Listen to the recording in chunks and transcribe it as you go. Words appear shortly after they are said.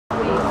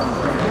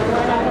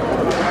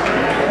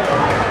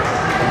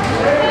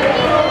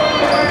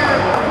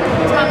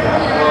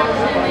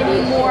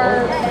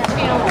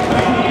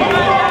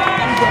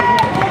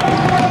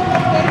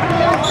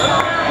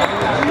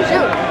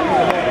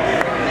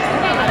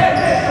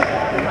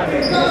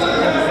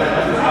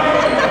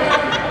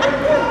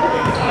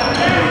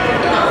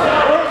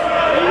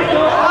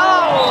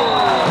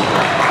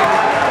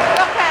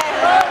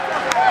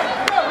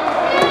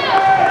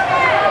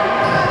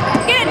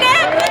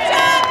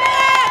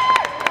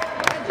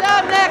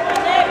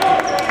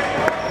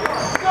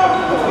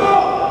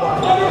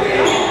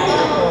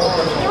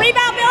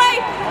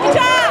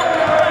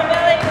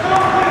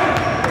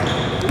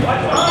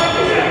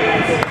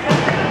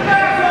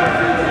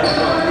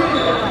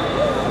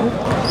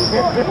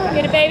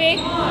Get it,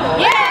 baby.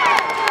 Yeah!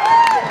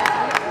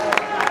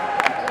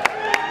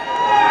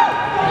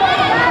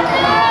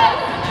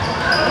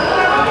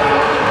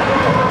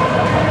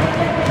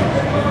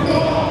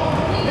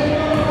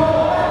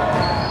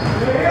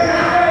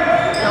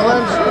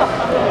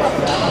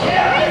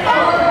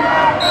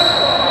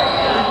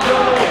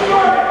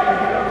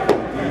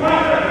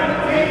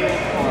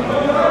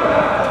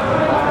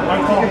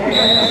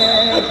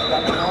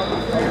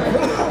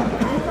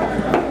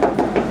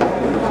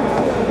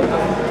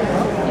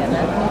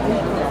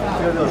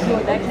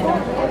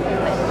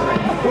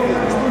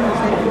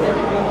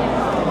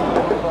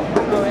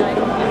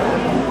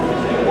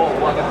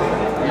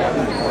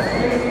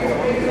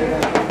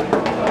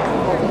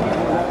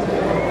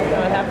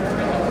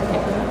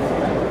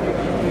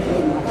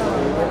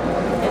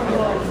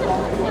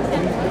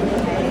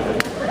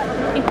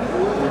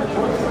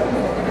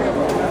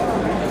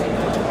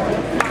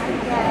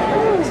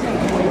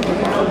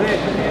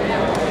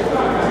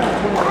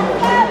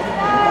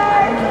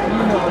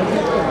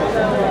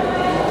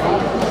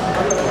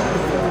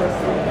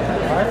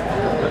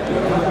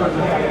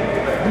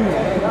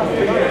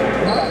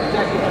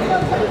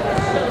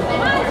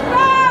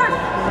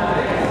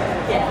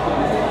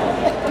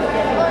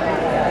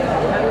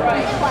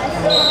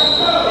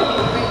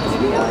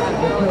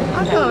 I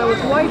thought it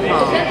was white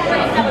ball.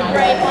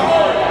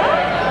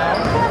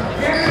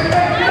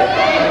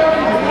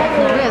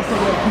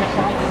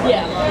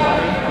 Yeah.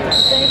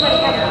 Does anybody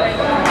have a break?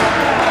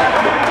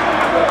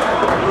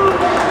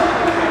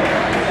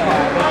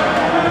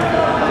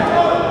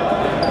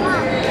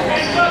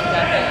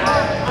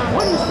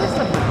 What is this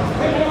about?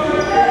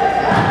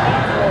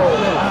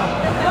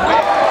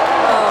 Oh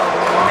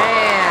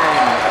man,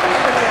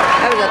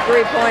 that was a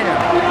three-pointer.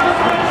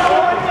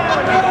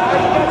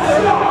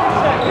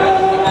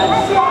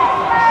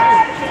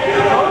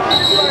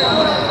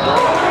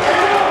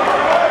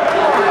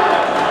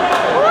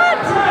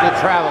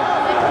 Travel.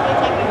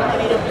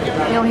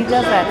 You know, he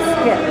does that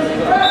skip.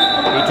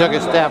 He took a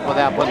step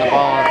without putting the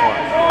ball on the floor.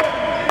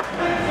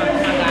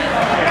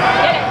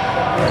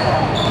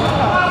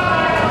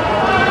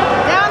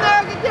 Down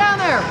there, get down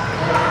there.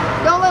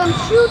 Don't let him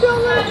shoot,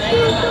 don't let him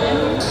shoot.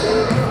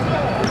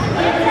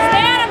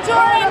 Stay on him,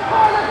 Jordan.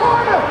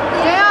 Corner.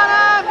 Stay on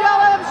him, don't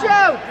let him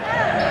shoot.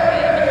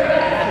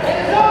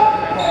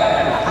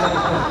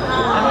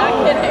 I'm not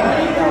kidding.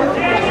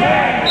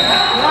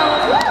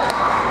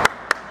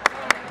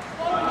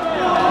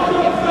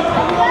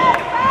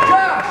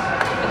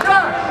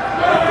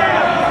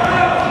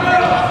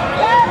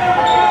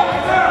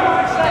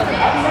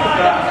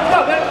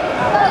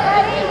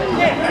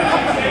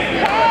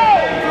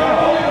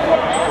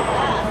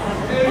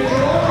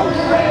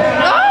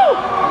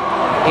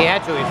 He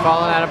had to. He's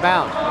falling out of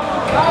bounds.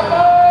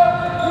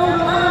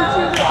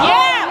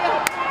 Yeah!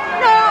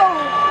 No!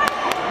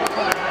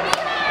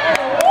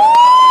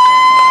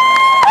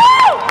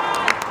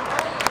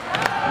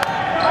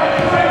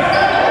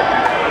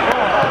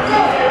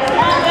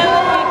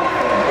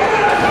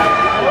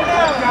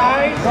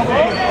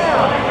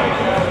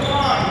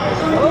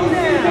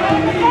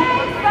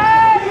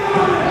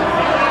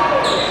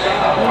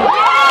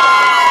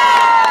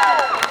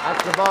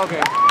 That's the ball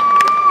game.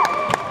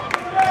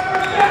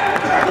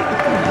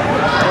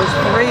 Those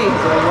threes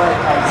are what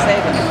I'm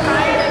saving.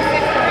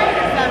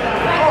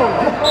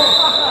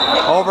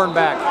 Over and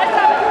back.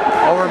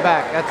 Over and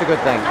back. That's a good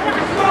thing.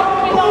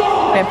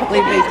 Can't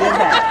believe he did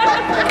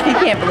that. He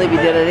can't believe he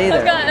did it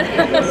either.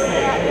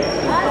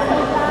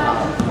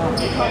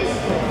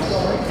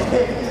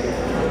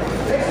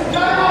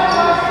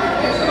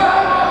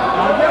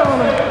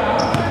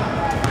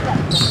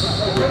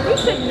 You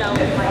should know. I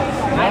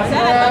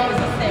said I thought it was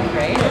the same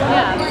grade.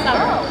 Yeah, that's not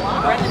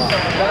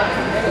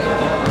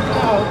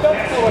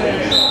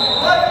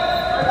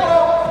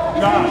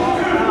Josh,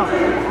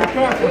 be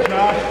careful,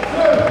 Josh.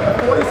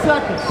 40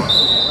 seconds.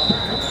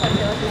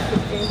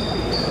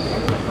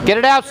 Get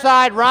it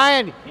outside,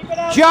 Ryan.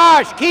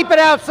 Josh, keep it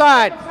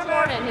outside.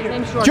 Jordan. His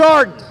name's Jordan.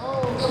 Jordan.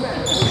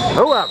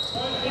 Who up?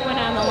 He went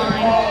on the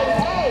line.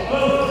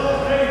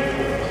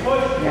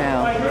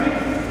 Now.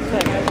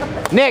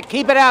 Nick,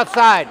 keep it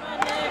outside.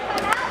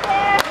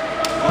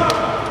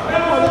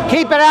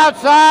 Keep it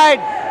outside.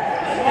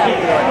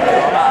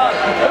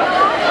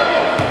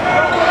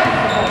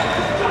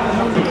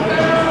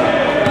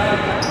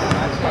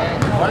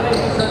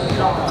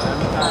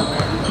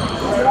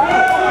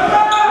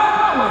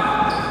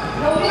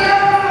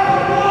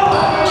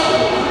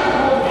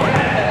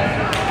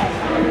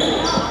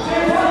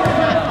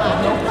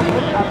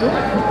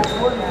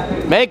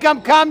 Make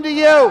them come to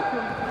you.